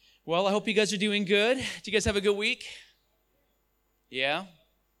Well, I hope you guys are doing good. Did you guys have a good week? Yeah?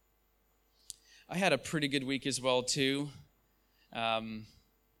 I had a pretty good week as well, too. I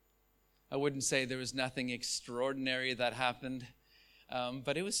wouldn't say there was nothing extraordinary that happened,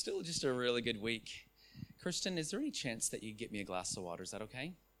 but it was still just a really good week. Kirsten, is there any chance that you get me a glass of water? Is that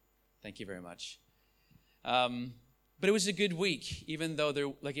okay? Thank you very much. But it was a good week, even though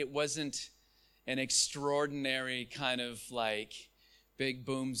it wasn't an extraordinary kind of big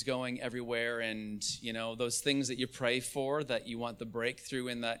booms going everywhere, and those things that you pray for, that you want the breakthrough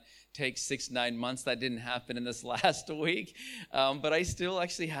in, that takes 6-9 months. That didn't happen in this last week, but I still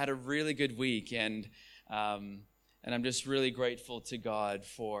actually had a really good week, and I'm just really grateful to God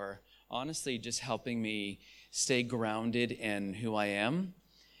for honestly just helping me stay grounded in who I am,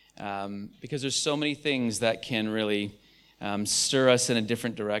 because there's so many things that can really stir us in a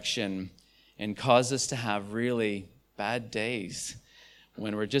different direction and cause us to have really bad days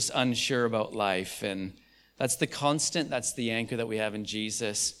when we're just unsure about life. And that's the constant, that's the anchor that we have in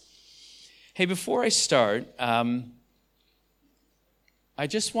Jesus. Hey, before I start, I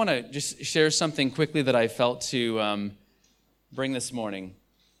just want to share something quickly that I felt to bring this morning.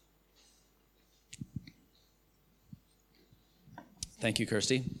 Thank you,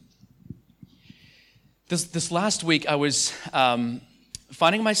 Kirsty. This last week, I was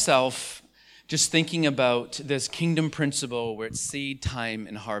finding myself just thinking about this kingdom principle where it's seed, time,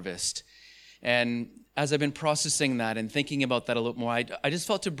 and harvest. And as I've been processing that and thinking about that a little more, I just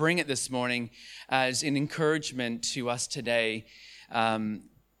felt to bring it this morning as an encouragement to us today,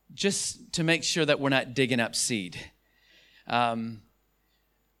 just to make sure that we're not digging up seed. I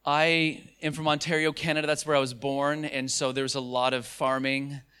am from Ontario, Canada. That's where I was born. And so there's a lot of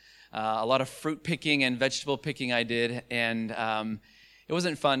farming, a lot of fruit picking and vegetable picking I did. And it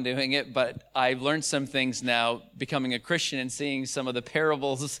wasn't fun doing it, but I've learned some things now becoming a Christian and seeing some of the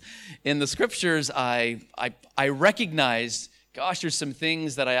parables in the scriptures. I recognized, gosh, there's some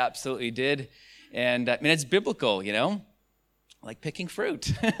things that I absolutely did. And it's biblical, like picking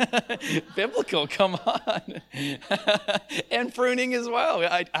fruit. Biblical, come on. And pruning as well.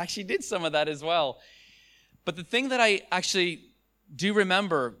 I actually did some of that as well. But the thing that I actually do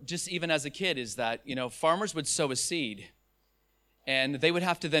remember, just even as a kid, is that, farmers would sow a seed, and they would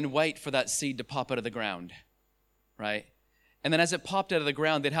have to then wait for that seed to pop out of the ground, right? And then as it popped out of the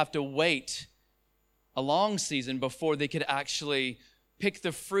ground, they'd have to wait a long season before they could actually pick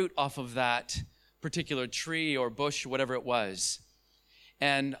the fruit off of that particular tree or bush or whatever it was.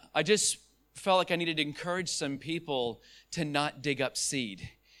 And I just felt like I needed to encourage some people to not dig up seed.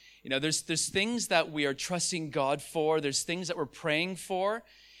 There's things that we are trusting God for. There's things that we're praying for.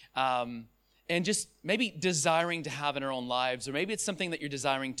 And just maybe desiring to have in our own lives, or maybe it's something that you're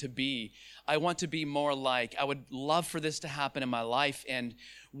desiring to be. I want to be more like, I would love for this to happen in my life, and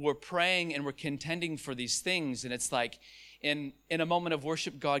we're praying and we're contending for these things, and it's like in a moment of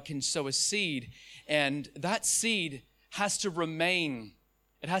worship, God can sow a seed, and that seed has to remain.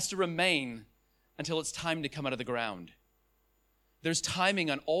 It has to remain until it's time to come out of the ground. There's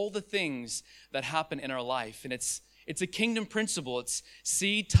timing on all the things that happen in our life, and it's a kingdom principle. It's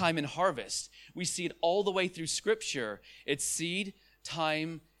seed, time, and harvest. We see it all the way through Scripture. It's seed,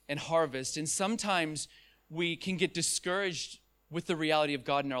 time, and harvest. And sometimes we can get discouraged with the reality of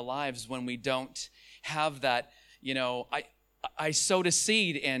God in our lives when we don't have that, I sowed a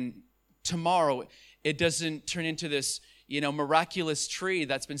seed, and tomorrow it doesn't turn into this, miraculous tree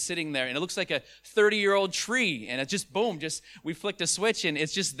that's been sitting there. And it looks like a 30-year-old tree. And it's just, boom, we flicked a switch and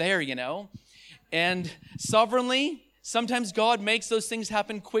it's just there, And sovereignly, sometimes God makes those things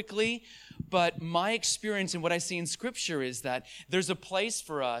happen quickly, but my experience and what I see in Scripture is that there's a place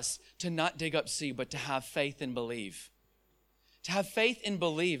for us to not dig up seed, but to have faith and believe. To have faith and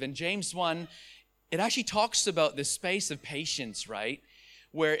believe. In James 1, it actually talks about this space of patience, right?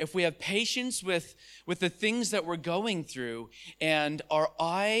 Where if we have patience with the things that we're going through, and our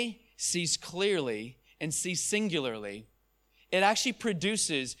eye sees clearly and sees singularly, it actually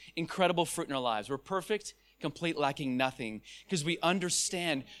produces incredible fruit in our lives. We're perfect, complete, lacking nothing, because we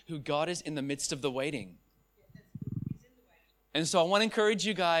understand who God is in the midst of the waiting. And so I want to encourage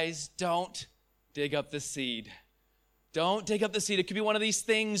you guys, don't dig up the seed. Don't dig up the seed. It could be one of these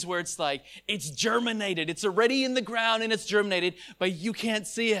things where it's like, it's germinated. It's already in the ground and it's germinated, but you can't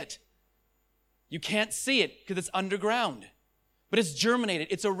see it. You can't see it because it's underground. But it's germinated.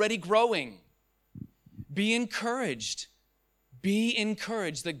 It's already growing. Be encouraged. Be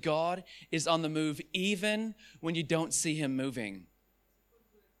encouraged that God is on the move even when you don't see Him moving.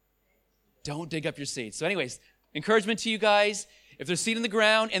 Don't dig up your seed. So anyways, encouragement to you guys. If there's seed in the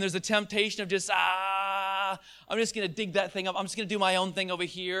ground and there's a temptation of just, I'm just going to dig that thing up. I'm just going to do my own thing over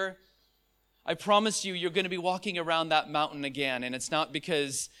here. I promise you, you're going to be walking around that mountain again. And it's not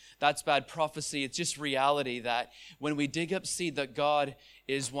because that's bad prophecy. It's just reality that when we dig up seed that God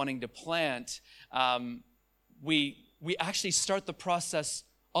is wanting to plant, we actually start the process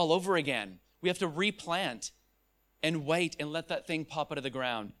all over again. We have to replant and wait and let that thing pop out of the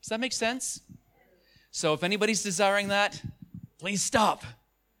ground. Does that make sense? So if anybody's desiring that, please stop.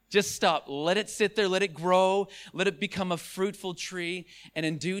 Just stop. Let it sit there. Let it grow. Let it become a fruitful tree. And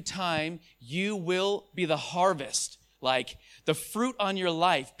in due time, you will be the harvest. Like the fruit on your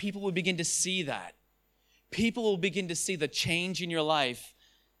life, people will begin to see that. People will begin to see the change in your life.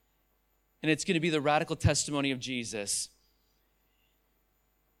 And it's going to be the radical testimony of Jesus.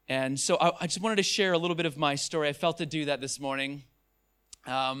 And so I just wanted to share a little bit of my story. I felt to do that this morning.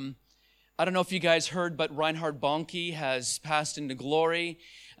 I don't know if you guys heard, but Reinhard Bonnke has passed into glory.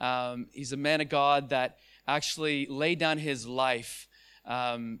 He's a man of God that actually laid down his life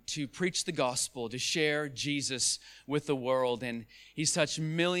to preach the gospel, to share Jesus with the world. And he's touched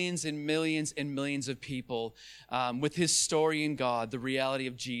millions and millions and millions of people with his story in God, the reality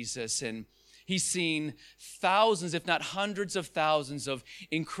of Jesus. And he's seen thousands, if not hundreds of thousands of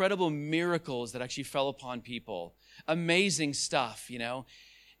incredible miracles that actually fell upon people. Amazing stuff, you know.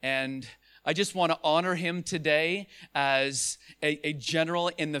 And I just want to honor him today as a general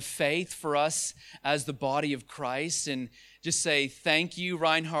in the faith for us as the body of Christ, and just say thank you,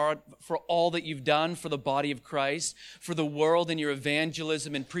 Reinhard, for all that you've done for the body of Christ, for the world and your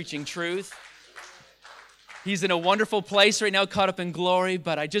evangelism and preaching truth. He's in a wonderful place right now, caught up in glory,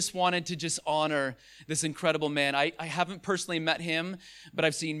 but I just wanted to just honor this incredible man. I haven't personally met him, but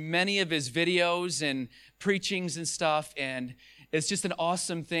I've seen many of his videos and preachings and stuff, and it's just an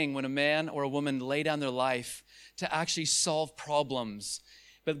awesome thing when a man or a woman lay down their life to actually solve problems,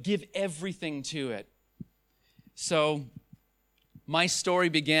 but give everything to it. So my story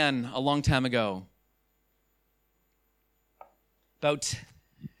began a long time ago. About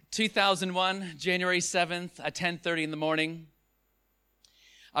 2001, January 7th at 10:30 in the morning,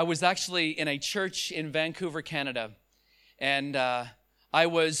 I was actually in a church in Vancouver, Canada, and I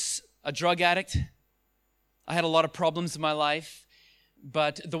was a drug addict. I had a lot of problems in my life,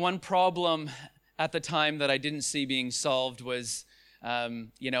 but the one problem at the time that I didn't see being solved was,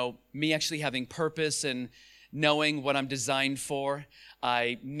 me actually having purpose and knowing what I'm designed for.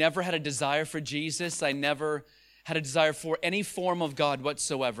 I never had a desire for Jesus. I never had a desire for any form of God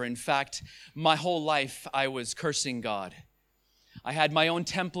whatsoever. In fact, my whole life I was cursing God. I had my own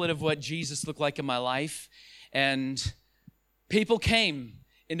template of what Jesus looked like in my life, and people came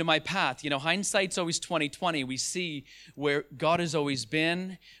into my path. You know, hindsight's always 20/20. We see where God has always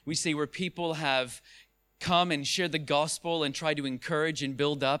been. We see where people have come and shared the gospel and tried to encourage and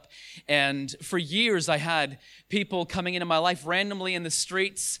build up. And for years, I had people coming into my life randomly in the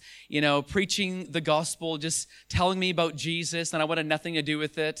streets, preaching the gospel, just telling me about Jesus, and I wanted nothing to do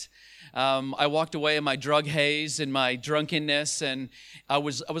with it. I walked away in my drug haze and my drunkenness, and I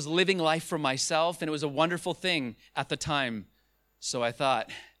was living life for myself, and it was a wonderful thing at the time. So I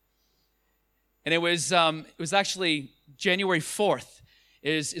thought. And it was actually January 4th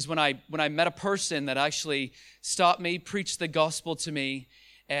is when I met a person that actually stopped me, preached the gospel to me,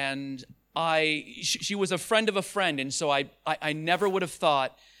 and she was a friend of a friend, and so I never would have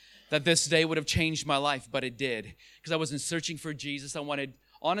thought that this day would have changed my life, but it did, because I wasn't searching for Jesus. I wanted,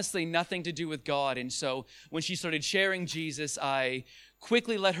 honestly, nothing to do with God, and so when she started sharing Jesus, I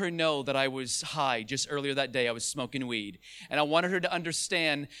quickly let her know that I was high. Just earlier that day, I was smoking weed. And I wanted her to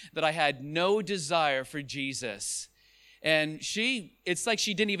understand that I had no desire for Jesus. And it's like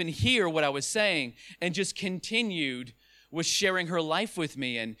she didn't even hear what I was saying and just continued with sharing her life with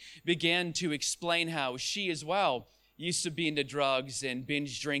me and began to explain how she as well used to be into drugs and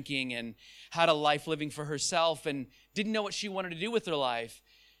binge drinking and had a life living for herself and didn't know what she wanted to do with her life.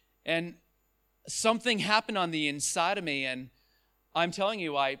 And something happened on the inside of me, and I'm telling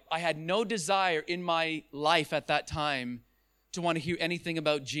you, I had no desire in my life at that time to want to hear anything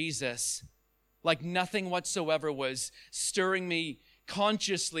about Jesus. Like nothing whatsoever was stirring me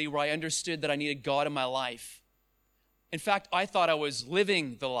consciously where I understood that I needed God in my life. In fact, I thought I was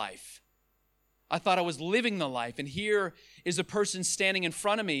living the life. And here is a person standing in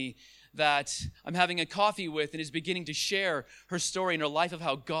front of me that I'm having a coffee with and is beginning to share her story and her life of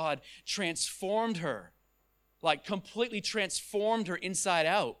how God transformed her. Like completely transformed her inside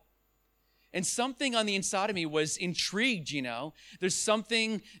out. And something on the inside of me was intrigued, There's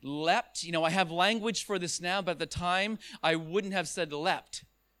something leapt. I have language for this now, but at the time, I wouldn't have said leapt.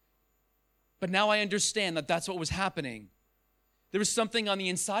 But now I understand that that's what was happening. There was something on the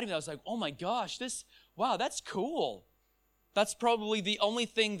inside of me that was like, oh my gosh, this wow, that's cool. That's probably the only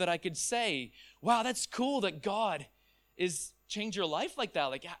thing that I could say. Wow, that's cool that God is change your life like that.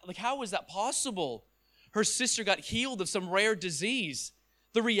 Like how is that possible? Her sister got healed of some rare disease.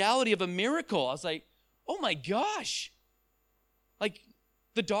 The reality of a miracle. I was like, oh my gosh. Like,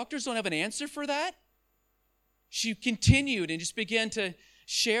 the doctors don't have an answer for that? She continued and just began to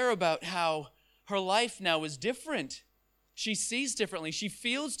share about how her life now is different. She sees differently. She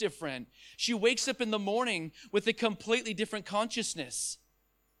feels different. She wakes up in the morning with a completely different consciousness.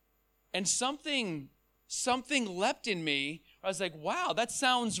 And something leapt in me. I was like, wow, that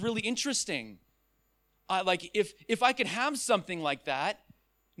sounds really interesting. If I could have something like that,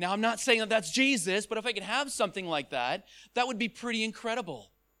 now I'm not saying that that's Jesus, but if I could have something like that, that would be pretty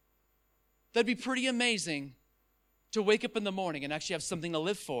incredible. That'd be pretty amazing to wake up in the morning and actually have something to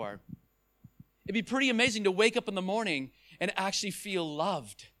live for. It'd be pretty amazing to wake up in the morning and actually feel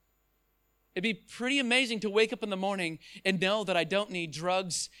loved. It'd be pretty amazing to wake up in the morning and know that I don't need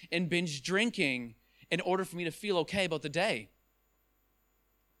drugs and binge drinking in order for me to feel okay about the day.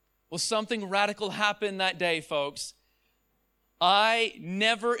 Well, something radical happened that day, folks. I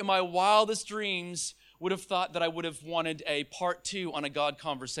never in my wildest dreams would have thought that I would have wanted a part 2 on a God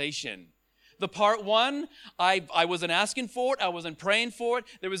conversation. The part 1, I wasn't asking for it. I wasn't praying for it.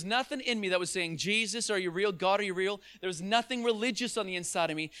 There was nothing in me that was saying, Jesus, are you real? God, are you real? There was nothing religious on the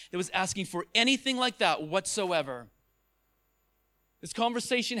inside of me that was asking for anything like that whatsoever. This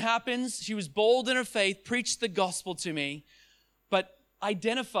conversation happens. She was bold in her faith, preached the gospel to me, but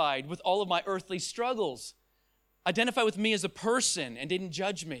identified with all of my earthly struggles. Identified with me as a person and didn't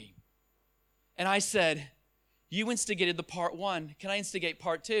judge me. And I said, you instigated the part 1. Can I instigate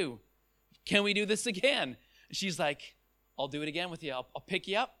part 2? Can we do this again? And she's like, I'll do it again with you. I'll pick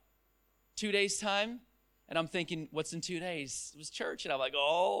you up 2 days' time. And I'm thinking, what's in 2 days? It was church. And I'm like,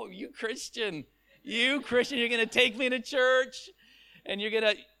 oh, you Christian, you're going to take me to church. And you're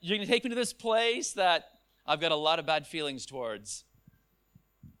going to take me to this place that I've got a lot of bad feelings towards.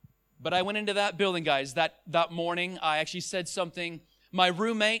 But I went into that building, guys, that morning. I actually said something. My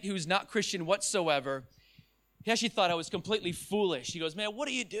roommate, who's not Christian whatsoever, he actually thought I was completely foolish. He goes, man, what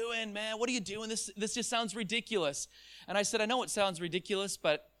are you doing, man? What are you doing? This just sounds ridiculous. And I said, I know it sounds ridiculous,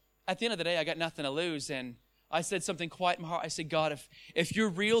 but at the end of the day, I got nothing to lose. And I said something quiet in my heart. I said, God, if you're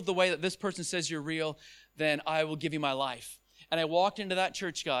real the way that this person says you're real, then I will give you my life. And I walked into that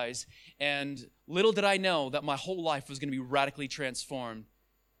church, guys, and little did I know that my whole life was going to be radically transformed.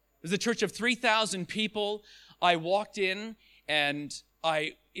 It was a church of 3,000 people. I walked in, and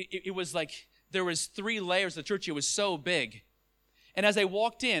it was like there was 3 layers of the church. It was so big. And as I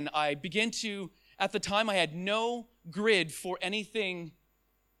walked in, I began to, at the time, I had no grid for anything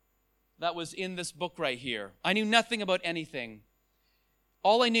that was in this book right here. I knew nothing about anything.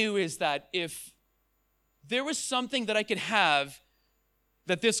 All I knew is that if there was something that I could have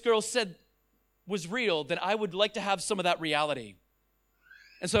that this girl said was real, then I would like to have some of that reality.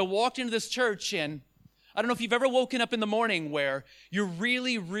 And so I walked into this church, and I don't know if you've ever woken up in the morning where you're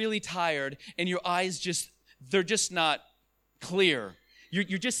really, really tired and your eyes they're just not clear.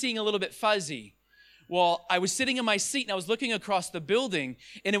 You're just seeing a little bit fuzzy. Well, I was sitting in my seat and I was looking across the building,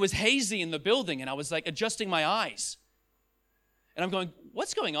 and it was hazy in the building, and I was like adjusting my eyes. And I'm going,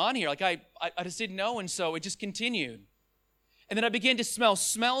 what's going on here? Like I just didn't know, and so it just continued. And then I began to smell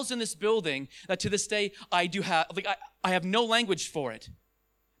smells in this building that to this day I do have, I have no language for it.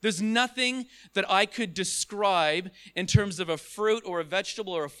 There's nothing that I could describe in terms of a fruit or a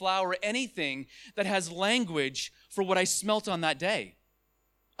vegetable or a flower or anything that has language for what I smelt on that day.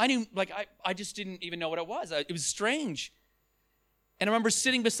 I knew, I just didn't even know what it was. It was strange. And I remember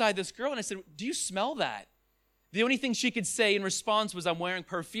sitting beside this girl, and I said, do you smell that? The only thing she could say in response was, I'm wearing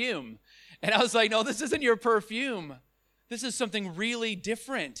perfume. And I was like, no, this isn't your perfume. This is something really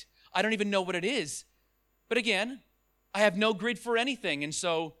different. I don't even know what it is. But again, I have no grid for anything. And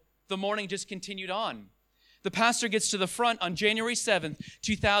so the morning just continued on. The pastor gets to the front on January 7th,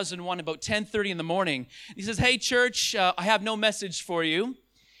 2001, about 10:30 in the morning. He says, hey, church, I have no message for you.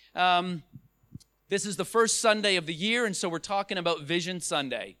 This is the first Sunday of the year, and so we're talking about Vision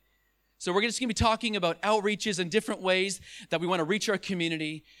Sunday. So we're just going to be talking about outreaches and different ways that we want to reach our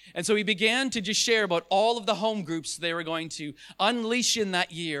community. And so he began to just share about all of the home groups they were going to unleash in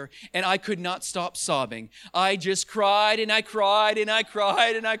that year. And I could not stop sobbing. I just cried and I cried and I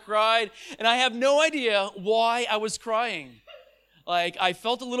cried and I cried. And I have no idea why I was crying. I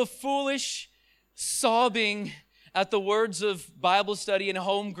felt a little foolish sobbing at the words of Bible study and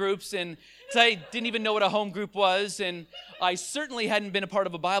home groups, and I didn't even know what a home group was, and I certainly hadn't been a part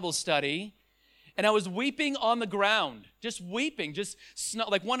of a Bible study, and I was weeping on the ground, just weeping,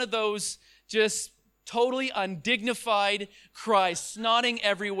 like one of those just Totally undignified cry, snotting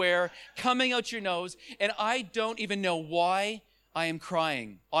everywhere, coming out your nose, and I don't even know why I am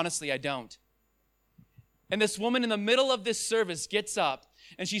crying. Honestly, I don't. And this woman in the middle of this service gets up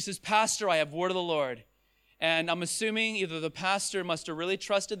and she says, "Pastor, I have word of the Lord." And I'm assuming either the pastor must have really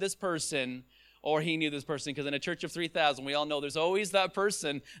trusted this person or he knew this person, because in a church of 3,000, we all know there's always that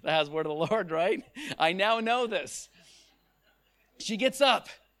person that has word of the Lord, right? I now know this. She gets up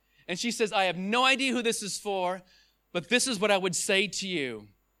and she says, "I have no idea who this is for, but this is what I would say to you.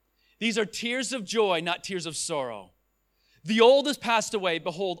 These are tears of joy, not tears of sorrow. The old has passed away.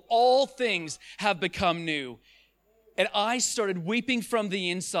 Behold, all things have become new." And I started weeping from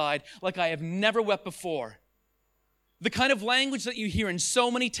the inside like I have never wept before. The kind of language that you hear in so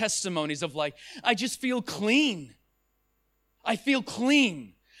many testimonies of like, "I just feel clean. I feel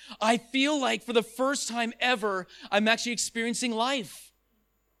clean. I feel like for the first time ever, I'm actually experiencing life."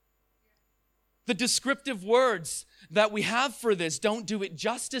 The descriptive words that we have for this don't do it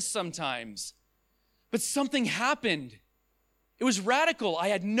justice sometimes. But something happened. It was radical. I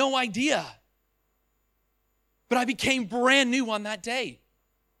had no idea. But I became brand new on that day.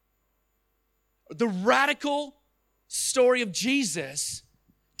 The radical story of Jesus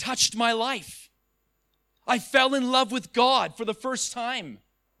touched my life. I fell in love with God for the first time.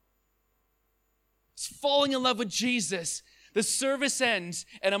 It's falling in love with Jesus. The service ends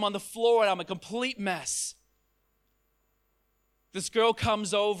and I'm on the floor and I'm a complete mess. This girl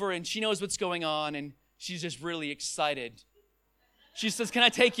comes over and she knows what's going on and she's just really excited. She says, "Can I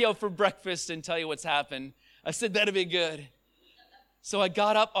take you out for breakfast and tell you what's happened?" I said, "That'd be good." So I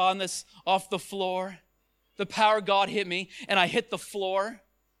got up off the floor. The power of God hit me, and I hit the floor.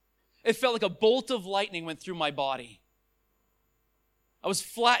 It felt like a bolt of lightning went through my body. I was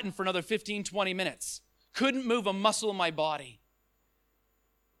flattened for another 15, 20 minutes. Couldn't move a muscle in my body.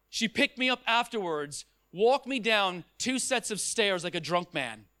 She picked me up afterwards, walked me down 2 sets of stairs like a drunk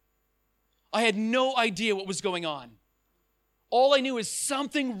man. I had no idea what was going on. All I knew is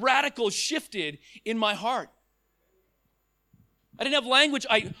something radical shifted in my heart. I didn't have language.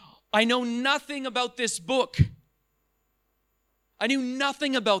 I know nothing about this book. I knew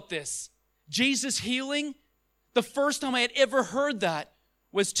nothing about this. Jesus healing, the first time I had ever heard that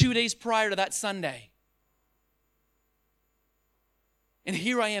was 2 days prior to that Sunday. And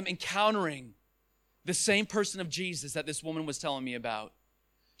here I am encountering the same person of Jesus that this woman was telling me about.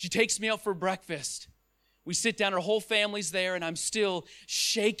 She takes me out for breakfast. We sit down, her whole family's there, and I'm still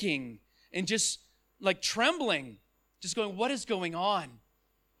shaking and just like trembling, just going, "What is going on?"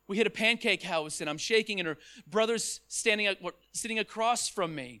 We hit a pancake house and I'm shaking and her brother's sitting across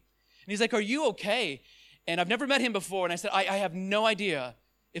from me. And he's like, "Are you okay?" And I've never met him before. And I said, I have no idea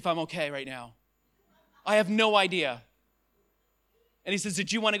if I'm okay right now. I have no idea. And he says,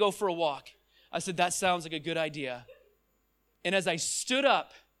 "Did you want to go for a walk?" I said, "That sounds like a good idea." And as I stood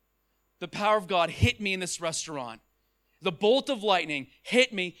up, the power of God hit me in this restaurant. The bolt of lightning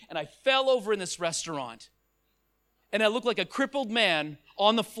hit me and I fell over in this restaurant. And I looked like a crippled man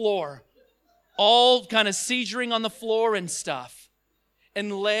on the floor, all kind of seizuring on the floor and stuff.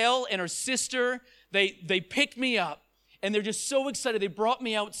 And Lael and her sister, they picked me up and they're just so excited. They brought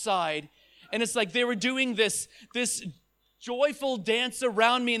me outside and it's like they were doing this joyful dance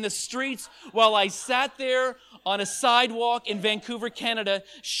around me in the streets while I sat there on a sidewalk in Vancouver, Canada,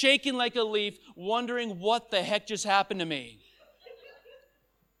 shaking like a leaf, wondering what the heck just happened to me.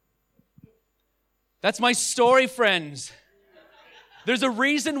 That's my story, friends. There's a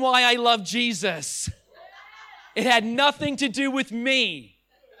reason why I love Jesus. It had nothing to do with me.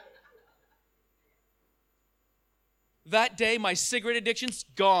 That day, my cigarette addiction's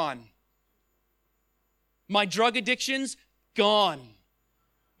gone. My drug addiction's gone.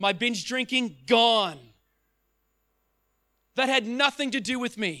 My binge drinking, gone. That had nothing to do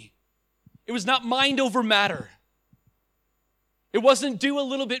with me. It was not mind over matter. It wasn't do a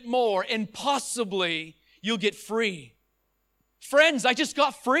little bit more and possibly you'll get free. Friends, I just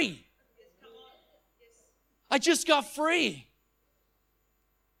got free. I just got free.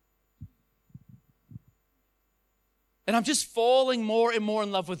 And I'm just falling more and more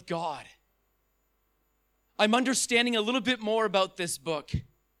in love with God. I'm understanding a little bit more about this book.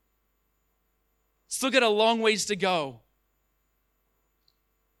 Still got a long ways to go.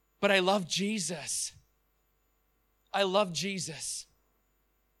 But I love Jesus. I love Jesus.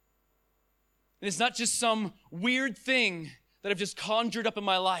 And it's not just some weird thing that I've just conjured up in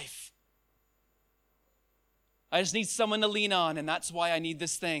my life. I just need someone to lean on, and that's why I need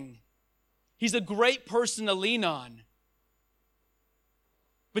this thing. He's a great person to lean on.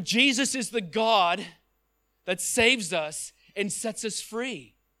 But Jesus is the God that saves us and sets us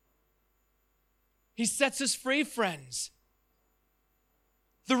free. He sets us free, friends.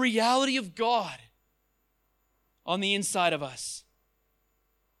 The reality of God on the inside of us.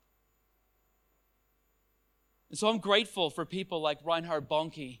 And so I'm grateful for people like Reinhard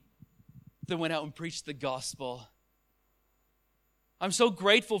Bonnke that went out and preached the gospel. I'm so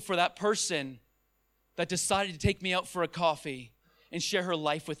grateful for that person that decided to take me out for a coffee and share her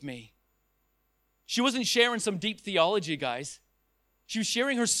life with me. She wasn't sharing some deep theology, guys. She was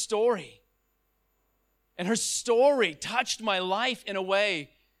sharing her story. And her story touched my life in a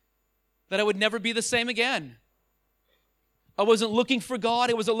way that I would never be the same again. I wasn't looking for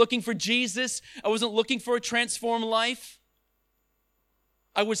God. I wasn't looking for Jesus. I wasn't looking for a transformed life.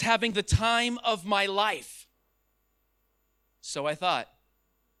 I was having the time of my life. So I thought.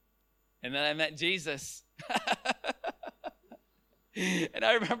 And then I met Jesus. And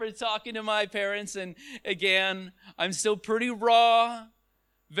I remember talking to my parents, and again, I'm still pretty raw,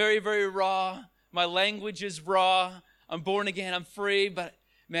 very, very raw. My language is raw. I'm born again. I'm free, but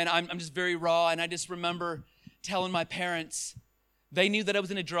man, I'm just very raw. And I just remember telling my parents, they knew that I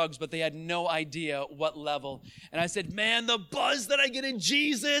was into drugs, but they had no idea what level. And I said, man, the buzz that I get in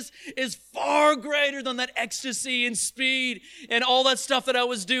Jesus is far greater than that ecstasy and speed and all that stuff that I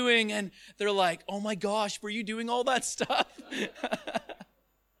was doing. And they're like, oh my gosh, were you doing all that stuff?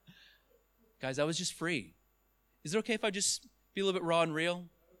 Guys, I was just free. Is it okay if I just be a little bit raw and real?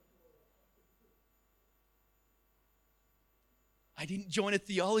 I didn't join a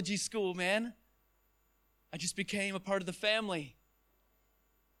theology school, man. I just became a part of the family.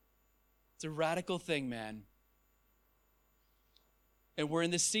 It's a radical thing, man. And we're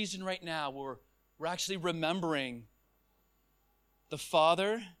in this season right now where we're actually remembering the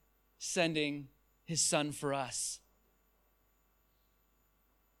Father sending his Son for us.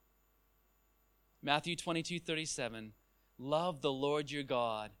 Matthew 22:37. Love the Lord your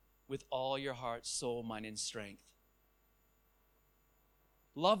God with all your heart, soul, mind, and strength.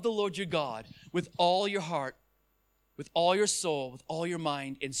 Love the Lord your God with all your heart, with all your soul, with all your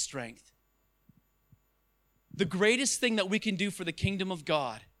mind and strength. The greatest thing that we can do for the kingdom of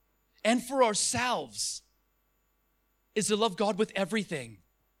God and for ourselves is to love God with everything.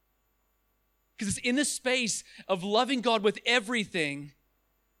 Because it's in the space of loving God with everything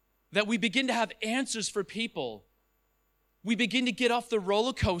that we begin to have answers for people. We begin to get off the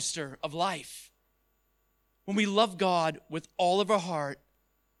roller coaster of life. When we love God with all of our heart,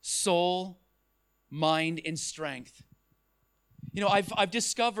 soul, mind, and strength. You know, I've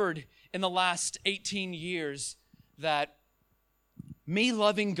discovered in the last 18 years that me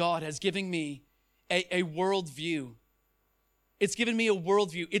loving God has given me a worldview. It's given me a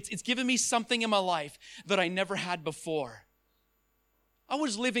worldview. It's given me something in my life that I never had before. I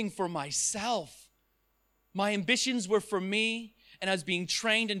was living for myself. My ambitions were for me, and I was being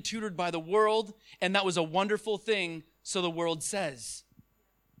trained and tutored by the world, and that was a wonderful thing, so the world says.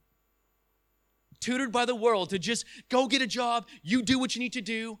 Tutored by the world to just go get a job, you do what you need to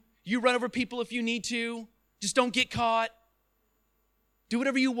do, you run over people if you need to, just don't get caught, do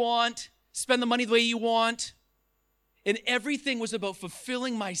whatever you want, spend the money the way you want. And everything was about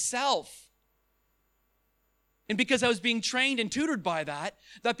fulfilling myself. And because I was being trained and tutored by that,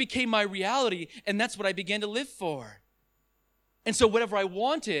 that became my reality, and that's what I began to live for. And so whatever I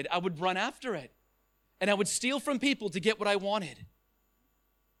wanted, I would run after it. And I would steal from people to get what I wanted.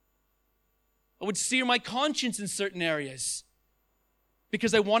 I would sear my conscience in certain areas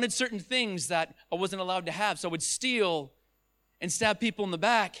because I wanted certain things that I wasn't allowed to have. So I would steal and stab people in the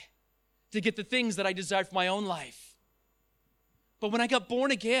back to get the things that I desired for my own life. But when I got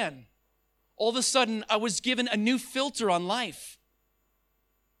born again, all of a sudden I was given a new filter on life.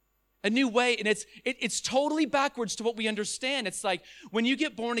 A new way, and it's totally backwards to what we understand. It's like when you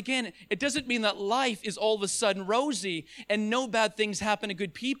get born again, it doesn't mean that life is all of a sudden rosy and no bad things happen to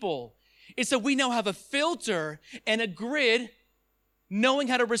good people. It's that we now have a filter and a grid knowing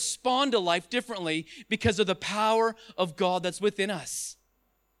how to respond to life differently because of the power of God that's within us.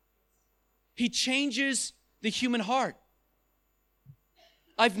 He changes the human heart.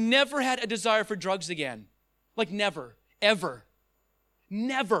 I've never had a desire for drugs again. Like never, ever,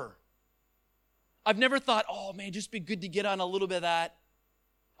 never. I've never thought, oh man, just be good to get on a little bit of that.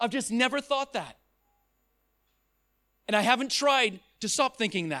 I've just never thought that. And I haven't tried to stop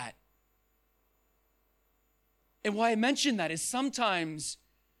thinking that. And why I mention that is sometimes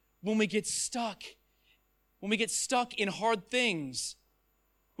when we get stuck in hard things,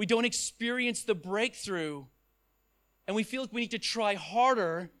 we don't experience the breakthrough, and we feel like we need to try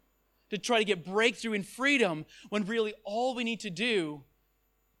harder to try to get breakthrough and freedom, when really all we need to do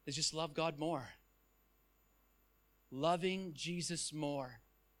is just love God more. Loving Jesus more.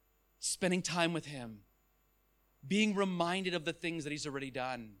 spending time with him, being reminded of the things that he's already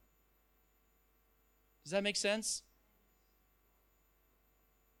done. Does that make sense?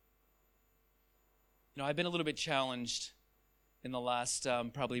 I've been a little bit challenged in the last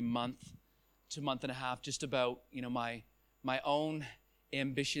probably month to month and a half just about, my own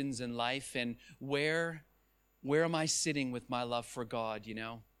ambitions in life and where am I sitting with my love for God,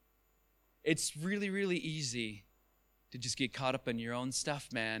 It's really, really easy to just get caught up in your own stuff,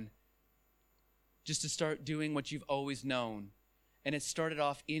 man. Just to start doing what you've always known. And it started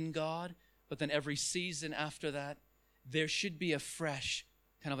off in God, but then every season after that, there should be a fresh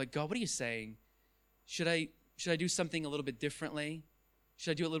kind of like, God, what are you saying? Should I do something a little bit differently?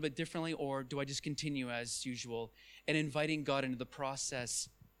 Should I do it a little bit differently, or do I just continue as usual? And inviting God into the process.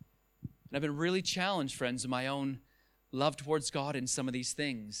 And I've been really challenged, friends, in my own love towards God in some of these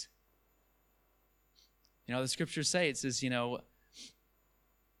things. The scriptures say, it says, in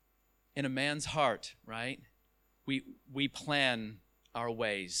a man's heart, right? We plan our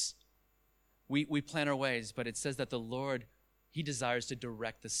ways. We plan our ways, but it says that the Lord, he desires to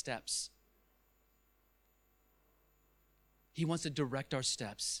direct the steps. He wants to direct our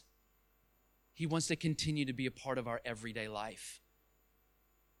steps. He wants to continue to be a part of our everyday life.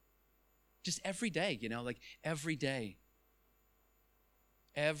 Just every day, like every day.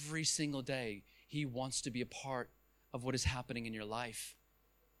 Every single day, he wants to be a part of what is happening in your life.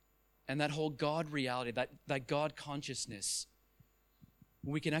 And that whole God reality, that God consciousness,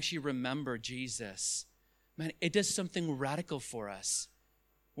 we can actually remember Jesus. Man, it does something radical for us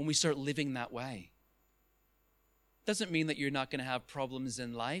when we start living that way. Doesn't mean that you're not going to have problems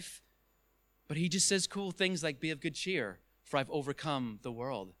in life, but he just says cool things like, be of good cheer, for I've overcome the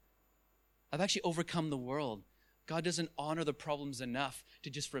world. I've actually overcome the world. God doesn't honor the problems enough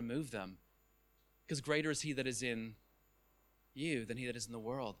to just remove them, because greater is he that is in you than he that is in the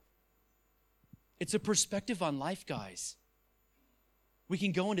world. It's a perspective on life, guys. We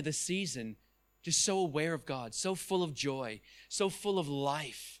can go into this season just so aware of God, so full of joy, so full of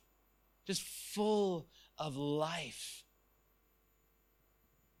life, just full of life.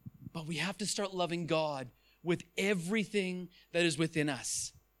 But we have to start loving God with everything that is within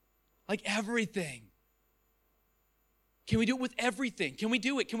us. Like everything. Can we do it with everything? Can we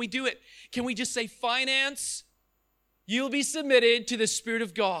do it? Can we do it? Can we just say, finance, you'll be submitted to the Spirit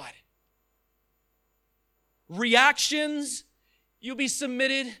of God. Reactions, you'll be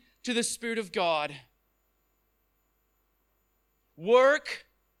submitted to the Spirit of God. Work,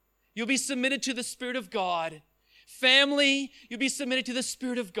 you'll be submitted to the Spirit of God. Family, you'll be submitted to the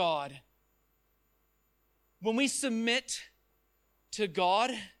Spirit of God. When we submit to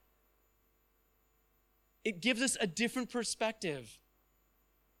God, it gives us a different perspective.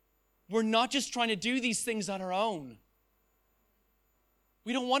 We're not just trying to do these things on our own.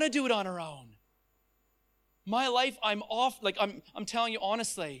 We don't want to do it on our own. My life, I'm telling you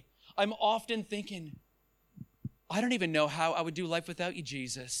honestly, I'm often thinking, I don't even know how I would do life without you,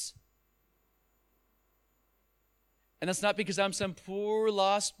 Jesus. And that's not because I'm some poor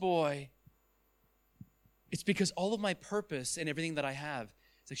lost boy. It's because all of my purpose and everything that I have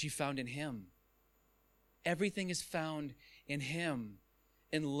is actually found in him. Everything is found in him.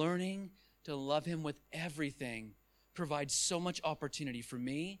 And learning to love him with everything provides so much opportunity for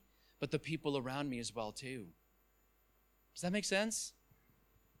me, but the people around me as well too. Does that make sense?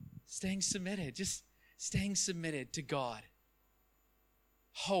 Staying submitted, just staying submitted to God.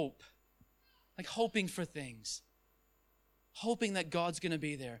 Hope, like hoping for things. Hoping that God's going to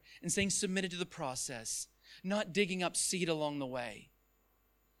be there and staying submitted to the process, not digging up seed along the way.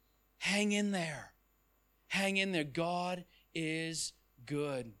 Hang in there. Hang in there. God is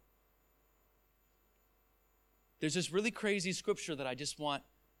good. There's this really crazy scripture that I just want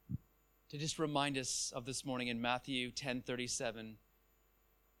to just remind us of this morning in Matthew 10:37. And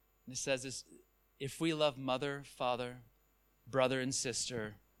it says this, if we love mother, father, brother, and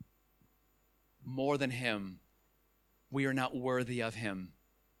sister more than him, we are not worthy of him.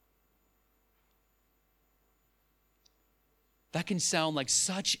 That can sound like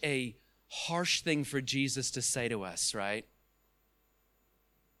such a harsh thing for Jesus to say to us, right?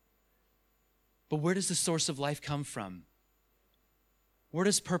 But where does the source of life come from? Where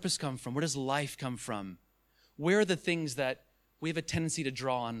does purpose come from? Where does life come from? Where are the things that we have a tendency to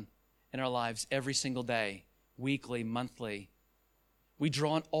draw on in our lives every single day, weekly, monthly? We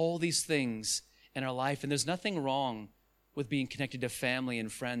draw on all these things in our life, and there's nothing wrong with being connected to family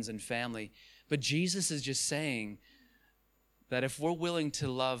and friends and family. But Jesus is just saying that if we're willing to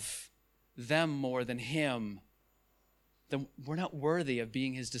love them more than him, then we're not worthy of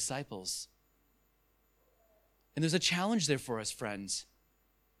being his disciples. And there's a challenge there for us, friends.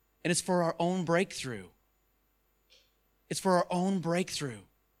 And it's for our own breakthrough. It's for our own breakthrough.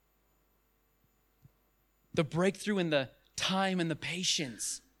 The breakthrough in the time and the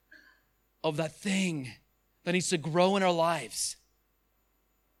patience of that thing that needs to grow in our lives.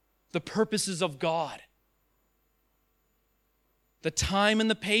 The purposes of God. The time and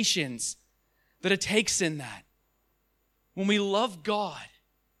the patience that it takes in that. When we love God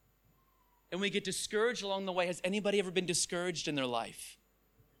and we get discouraged along the way, has anybody ever been discouraged in their life?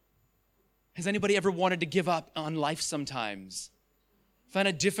 Has anybody ever wanted to give up on life sometimes? Find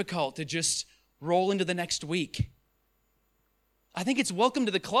it difficult to just roll into the next week? I think it's welcome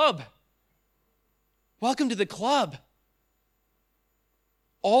to the club. Welcome to the club.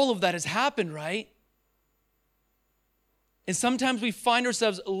 All of that has happened, right? And sometimes we find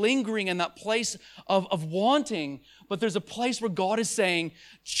ourselves lingering in that place of wanting, but there's a place where God is saying,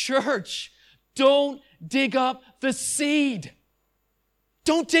 church, don't dig up the seed.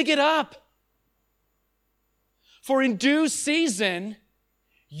 Don't dig it up. For in due season,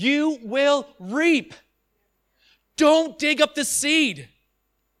 you will reap. Don't dig up the seed.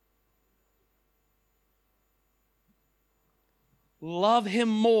 Love Him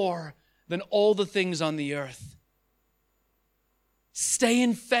more than all the things on the earth. Stay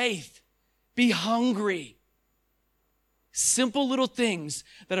in faith. Be hungry. Simple little things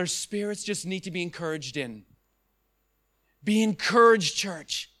that our spirits just need to be encouraged in. Be encouraged,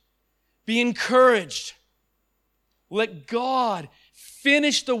 church. Be encouraged. Let God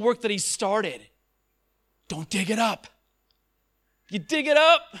finish the work that He started. Don't dig it up. You dig it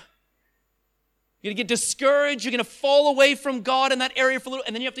up, you're going to get discouraged. You're going to fall away from God in that area for a little,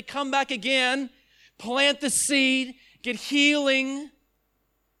 and then you have to come back again, plant the seed, get healing.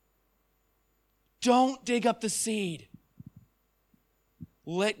 Don't dig up the seed.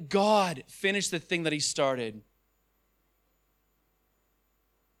 Let God finish the thing that He started.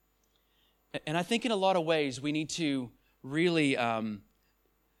 And I think in a lot of ways we need to really,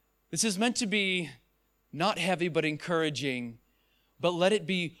 this is meant to be not heavy but encouraging, but let it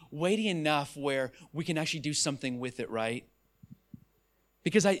be weighty enough where we can actually do something with it, right?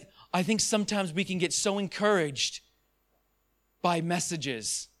 Because I think sometimes we can get so encouraged by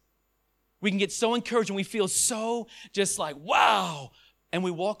messages. We can get so encouraged and we feel so just like, wow, and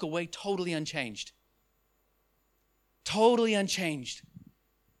we walk away totally unchanged. Totally unchanged.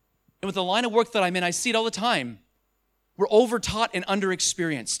 And with the line of work that I'm in, I see it all the time. We're overtaught and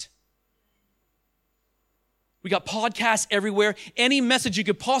underexperienced. We got podcasts everywhere. Any message you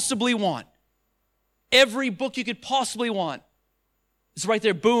could possibly want. Every book you could possibly want. It's right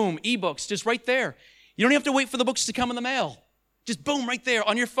there. Boom. Ebooks, just right there. You don't have to wait for the books to come in the mail. Just boom, right there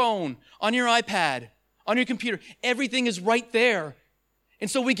on your phone, on your iPad, on your computer. Everything is right there.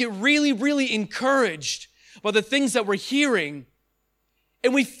 And so we get really, really encouraged by the things that we're hearing.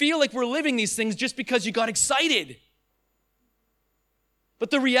 And we feel like we're living these things just because you got excited.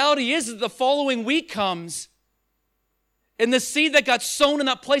 But the reality is that the following week comes, and the seed that got sown in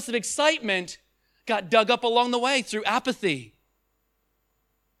that place of excitement got dug up along the way through apathy,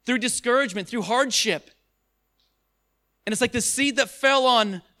 through discouragement, through hardship. And it's like the seed that fell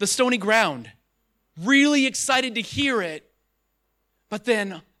on the stony ground, really excited to hear it, but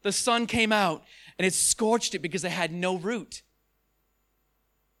then the sun came out and it scorched it because it had no root.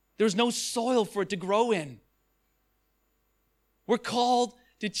 There was no soil for it to grow in. We're called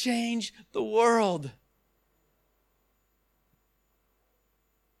to change the world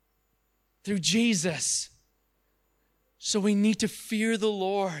through Jesus. So we need to fear the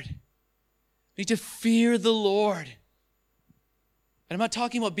Lord. We need to fear the Lord. And I'm not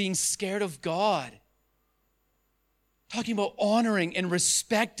talking about being scared of God. I'm talking about honoring and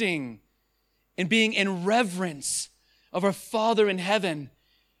respecting and being in reverence of our Father in heaven,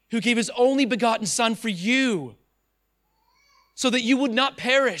 who gave His only begotten Son for you so that you would not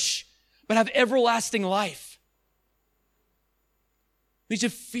perish but have everlasting life. We need to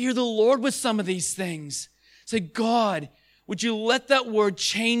fear the Lord with some of these things. Say, God, would you let that word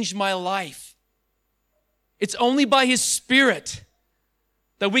change my life? It's only by His Spirit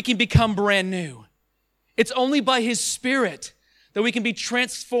that we can become brand new. It's only by His Spirit that we can be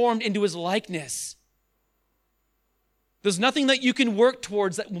transformed into His likeness. There's nothing that you can work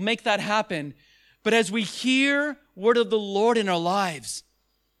towards that will make that happen. But as we hear word of the Lord in our lives,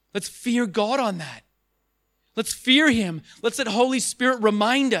 let's fear God on that. Let's fear Him. Let's let Holy Spirit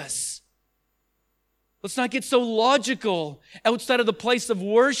remind us. Let's not get so logical outside of the place of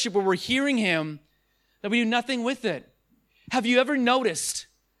worship where we're hearing Him that we do nothing with it. Have you ever noticed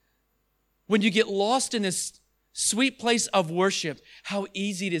when you get lost in this sweet place of worship, how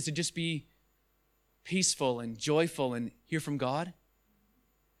easy it is to just be peaceful and joyful and hear from God?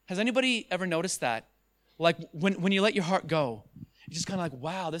 Has anybody ever noticed that? Like when you let your heart go, you're just kind of like,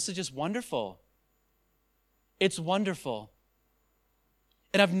 wow, this is just wonderful. It's wonderful.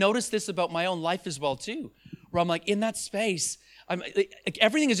 And I've noticed this about my own life as well too, where I'm like in that space, like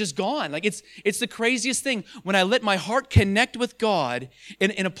everything is just gone. Like it's the craziest thing. When I let my heart connect with God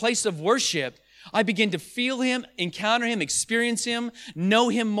in a place of worship, I begin to feel Him, encounter Him, experience Him, know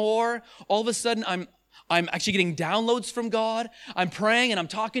Him more. All of a sudden, I'm actually getting downloads from God. I'm praying and I'm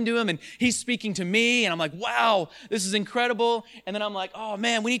talking to Him and He's speaking to me. And I'm like, wow, this is incredible. And then I'm like, oh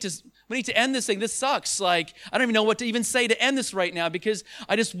man, we need to end this thing. This sucks. Like, I don't even know what to even say to end this right now because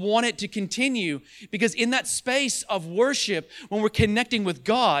I just want it to continue. Because in that space of worship, when we're connecting with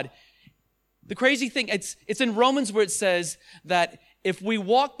God, the crazy thing, it's in Romans where it says that if we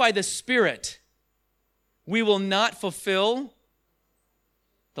walk by the Spirit, we will not fulfill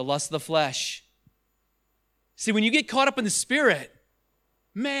the lust of the flesh. See, when you get caught up in the Spirit,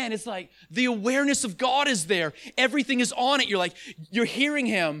 man, it's like the awareness of God is there. Everything is on it. You're hearing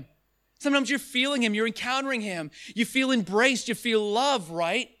Him. Sometimes you're feeling Him. You're encountering Him. You feel embraced. You feel love,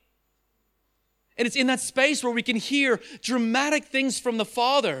 right? And it's in that space where we can hear dramatic things from the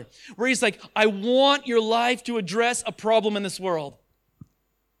Father, where He's like, I want your life to address a problem in this world.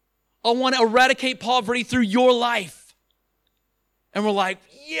 I want to eradicate poverty through your life. And we're like,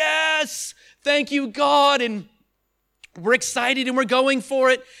 yes, thank you, God. And we're excited and we're going for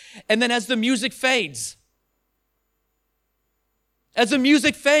it. And then as the music fades,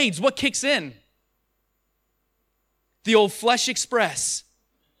 what kicks in? The old Flesh Express,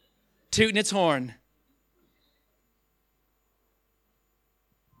 tooting its horn.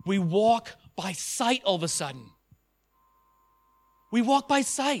 We walk by sight all of a sudden. We walk by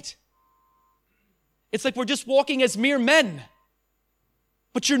sight. It's like we're just walking as mere men.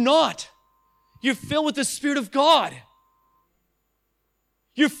 But you're not. You're filled with the Spirit of God.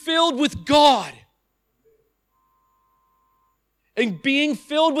 You're filled with God. And being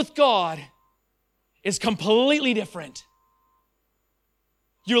filled with God is completely different.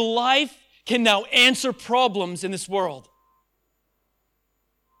 Your life can now answer problems in this world.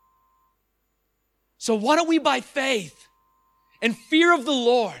 So why don't we, by faith and fear of the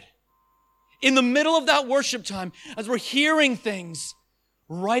Lord, in the middle of that worship time, as we're hearing things,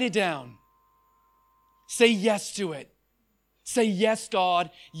 write it down. Say yes to it. Say yes,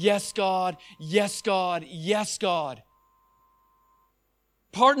 God, yes, God, yes, God, yes, God.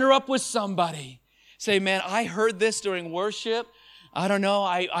 Partner up with somebody. Say, man, I heard this during worship. I don't know.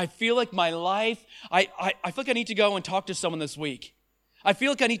 I feel like my life, I feel like I need to go and talk to someone this week. I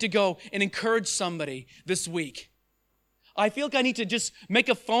feel like I need to go and encourage somebody this week. I feel like I need to just make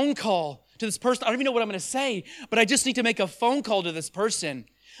a phone call to this person. I don't even know what I'm going to say, but I just need to make a phone call to this person.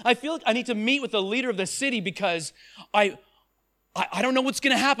 I feel like I need to meet with the leader of the city because I don't know what's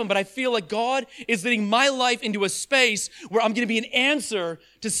going to happen, but I feel like God is leading my life into a space where I'm going to be an answer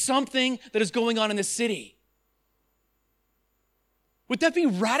to something that is going on in the city. Would that be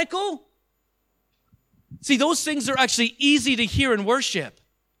radical? See, those things are actually easy to hear in worship.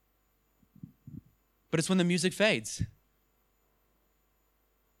 But it's when the music fades.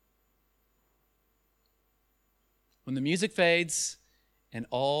 When the music fades and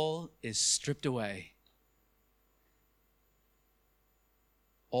all is stripped away,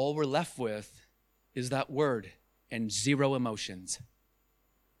 all we're left with is that word and zero emotions.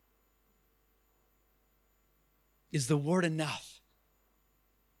 Is the word enough?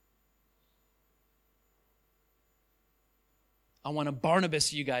 I want to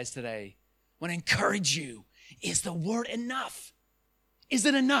Barnabas you guys today. I want to encourage you. Is the word enough? Is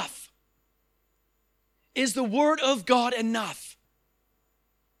it enough? Is the word of God enough?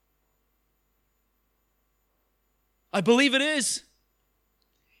 I believe it is.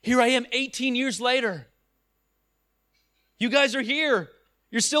 Here I am 18 years later. You guys are here.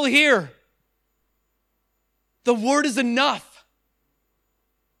 You're still here. The word is enough.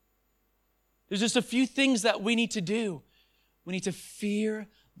 There's just a few things that we need to do. We need to fear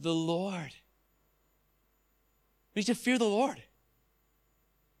the Lord. We need to fear the Lord.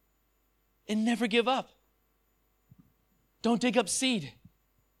 And never give up. Don't dig up seed.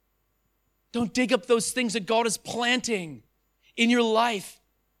 Don't dig up those things that God is planting in your life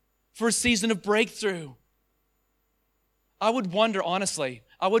for a season of breakthrough. I would wonder, honestly,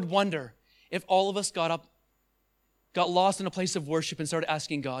 if all of us got lost in a place of worship and started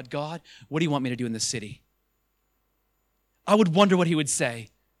asking God, God, what do you want me to do in this city? I would wonder what He would say.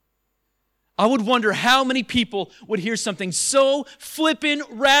 I would wonder how many people would hear something so flippin'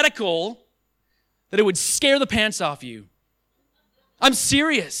 radical that it would scare the pants off you. I'm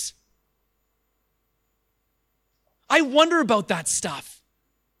serious. I wonder about that stuff.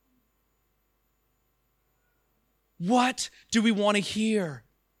 What do we want to hear?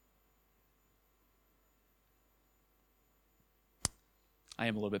 I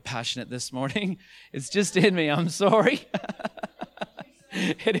am a little bit passionate this morning. It's just in me. I'm sorry.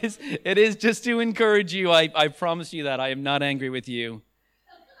 It is just to encourage you. I promise you that. I am not angry with you.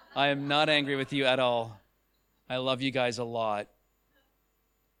 I am not angry with you at all. I love you guys a lot.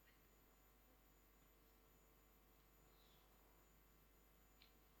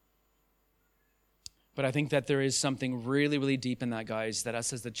 But I think that there is something really, really deep in that, guys, that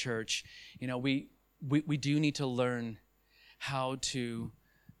us as the church, we do need to learn how to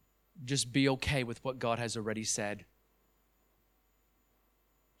just be okay with what God has already said.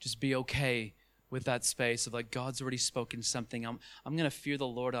 Just be okay with that space of like, God's already spoken something. I'm going to fear the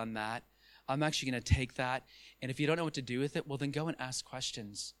Lord on that. I'm actually going to take that. And if you don't know what to do with it, well, then go and ask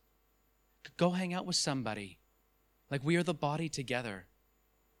questions. Go hang out with somebody. Like, we are the body together.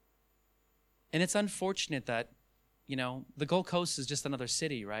 And it's unfortunate that, the Gold Coast is just another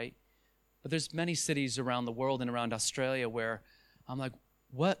city, right? But there's many cities around the world and around Australia where I'm like,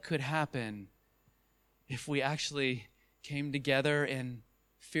 what could happen if we actually came together and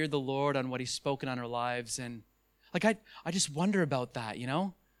feared the Lord on what He's spoken on our lives? And like, I just wonder about that,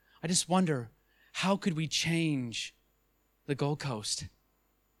 I just wonder, how could we change the Gold Coast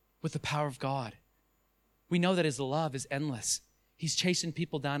with the power of God? We know that His love is endless. He's chasing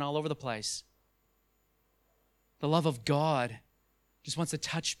people down all over the place. The love of God just wants to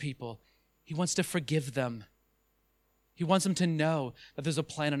touch people. He wants to forgive them. He wants them to know that there's a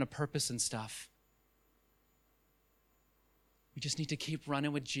plan and a purpose and stuff. We just need to keep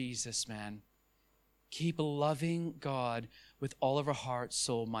running with Jesus, man. Keep loving God with all of our heart,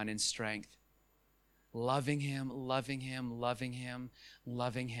 soul, mind, and strength. Loving Him, loving Him, loving Him,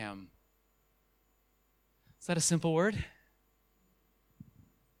 loving Him. Is that a simple word?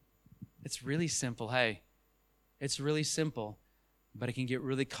 It's really simple, hey. It's really simple, but it can get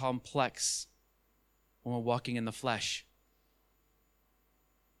really complex when we're walking in the flesh.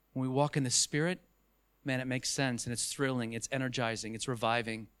 When we walk in the Spirit, man, it makes sense, and it's thrilling, it's energizing, it's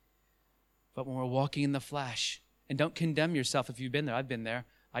reviving. But when we're walking in the flesh, and don't condemn yourself if you've been there. I've been there.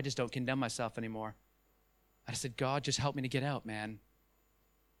 I just don't condemn myself anymore. I said, God, just help me to get out, man.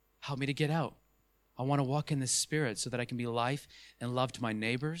 Help me to get out. I want to walk in the Spirit so that I can be life and love to my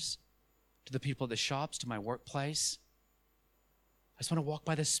neighbors, to the people at the shops, to my workplace. I just want to walk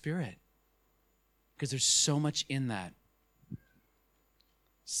by the Spirit because there's so much in that.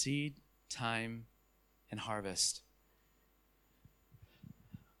 Seed, time, and harvest.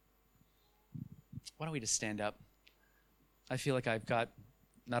 Why don't we just stand up? I feel like I've got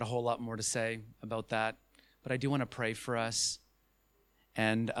not a whole lot more to say about that, but I do want to pray for us.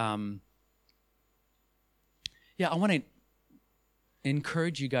 And I want to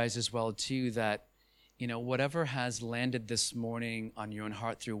encourage you guys as well too that, whatever has landed this morning on your own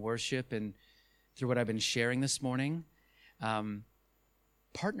heart through worship and through what I've been sharing this morning,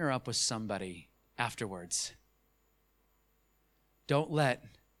 partner up with somebody afterwards. Don't let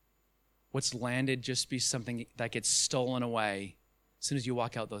what's landed just be something that gets stolen away as soon as you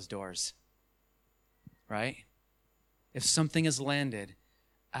walk out those doors, right? If something has landed,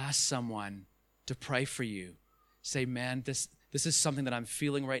 ask someone to pray for you. Say, man, this is something that I'm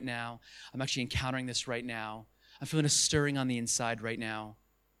feeling right now. I'm actually encountering this right now. I'm feeling a stirring on the inside right now.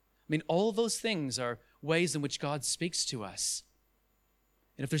 I mean, all of those things are ways in which God speaks to us.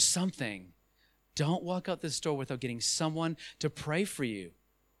 And if there's something, don't walk out this door without getting someone to pray for you.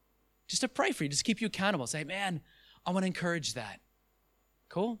 Just to pray for you, just keep you accountable. Say, man, I want to encourage that.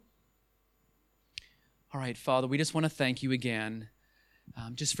 Cool? All right, Father, we just want to thank you again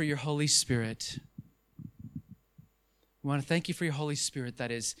just for your Holy Spirit. We want to thank you for your Holy Spirit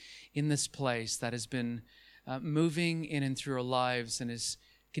that is in this place, that has been moving in and through our lives and is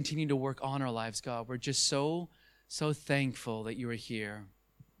continuing to work on our lives, God. We're just so thankful that you are here.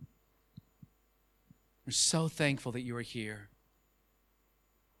 We're so thankful that you are here.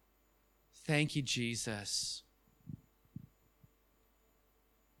 Thank you, Jesus.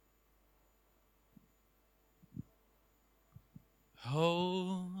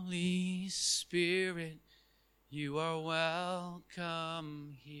 Holy Spirit, you are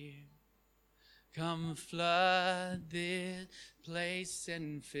welcome here. Come flood this place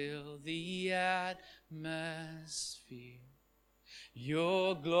and fill the atmosphere.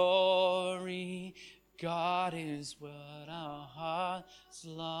 Your glory, God, is what our hearts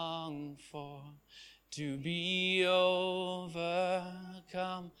long for, to be overcome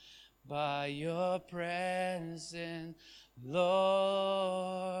by your presence,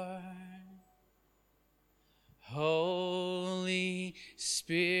 Lord. Holy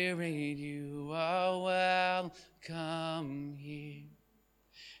Spirit, you are welcome here.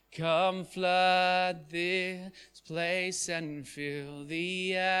 Come flood this place and fill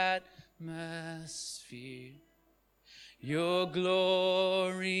the atmosphere. Your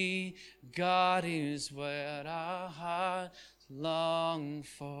glory, God, is what our hearts long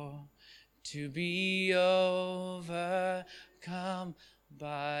for, to be overcome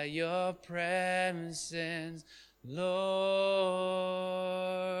by your presence, Lord.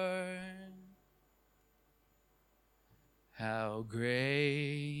 How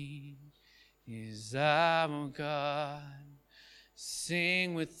great is our God.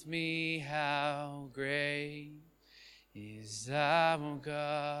 Sing with me, how great is our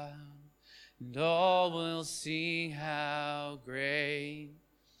God. And all will sing, how great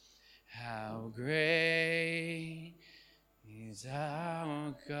is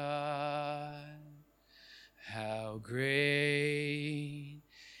our God. How great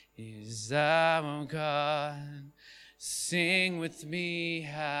is our God. Sing with me,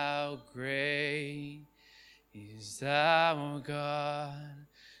 how great is our God.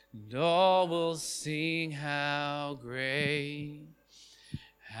 And all will sing, how great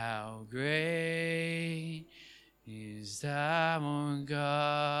is our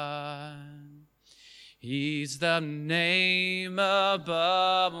God. He's the name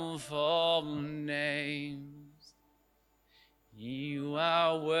above all names. You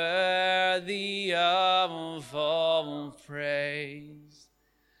are worthy of all praise.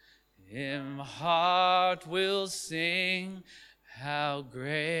 And my heart will sing, how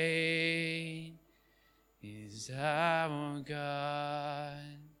great is our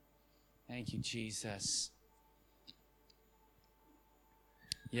God. Thank you, Jesus.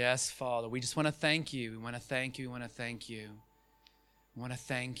 Yes, Father, we just want to thank you. We want to thank you. We want to thank you. We want to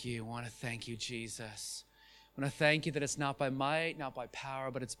thank you. We want to thank you, Jesus. I want to thank you that it's not by might, not by power,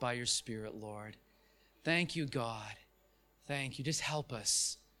 but it's by your Spirit, Lord. Thank you, God. Thank you. Just help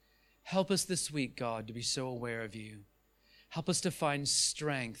us. Help us this week, God, to be so aware of you. Help us to find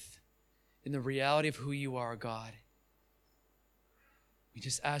strength in the reality of who you are, God. We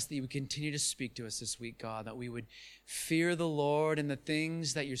just ask that you would continue to speak to us this week, God, that we would fear the Lord and the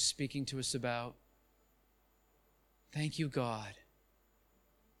things that you're speaking to us about. Thank you, God.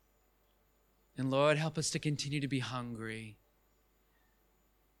 And Lord, help us to continue to be hungry.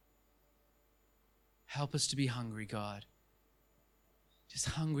 Help us to be hungry, God.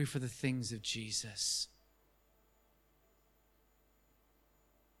 Just hungry for the things of Jesus.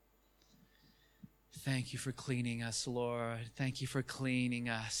 Thank you for cleaning us, Lord. Thank you for cleaning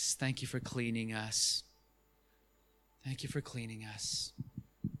us. Thank you for cleaning us. Thank you for cleaning us.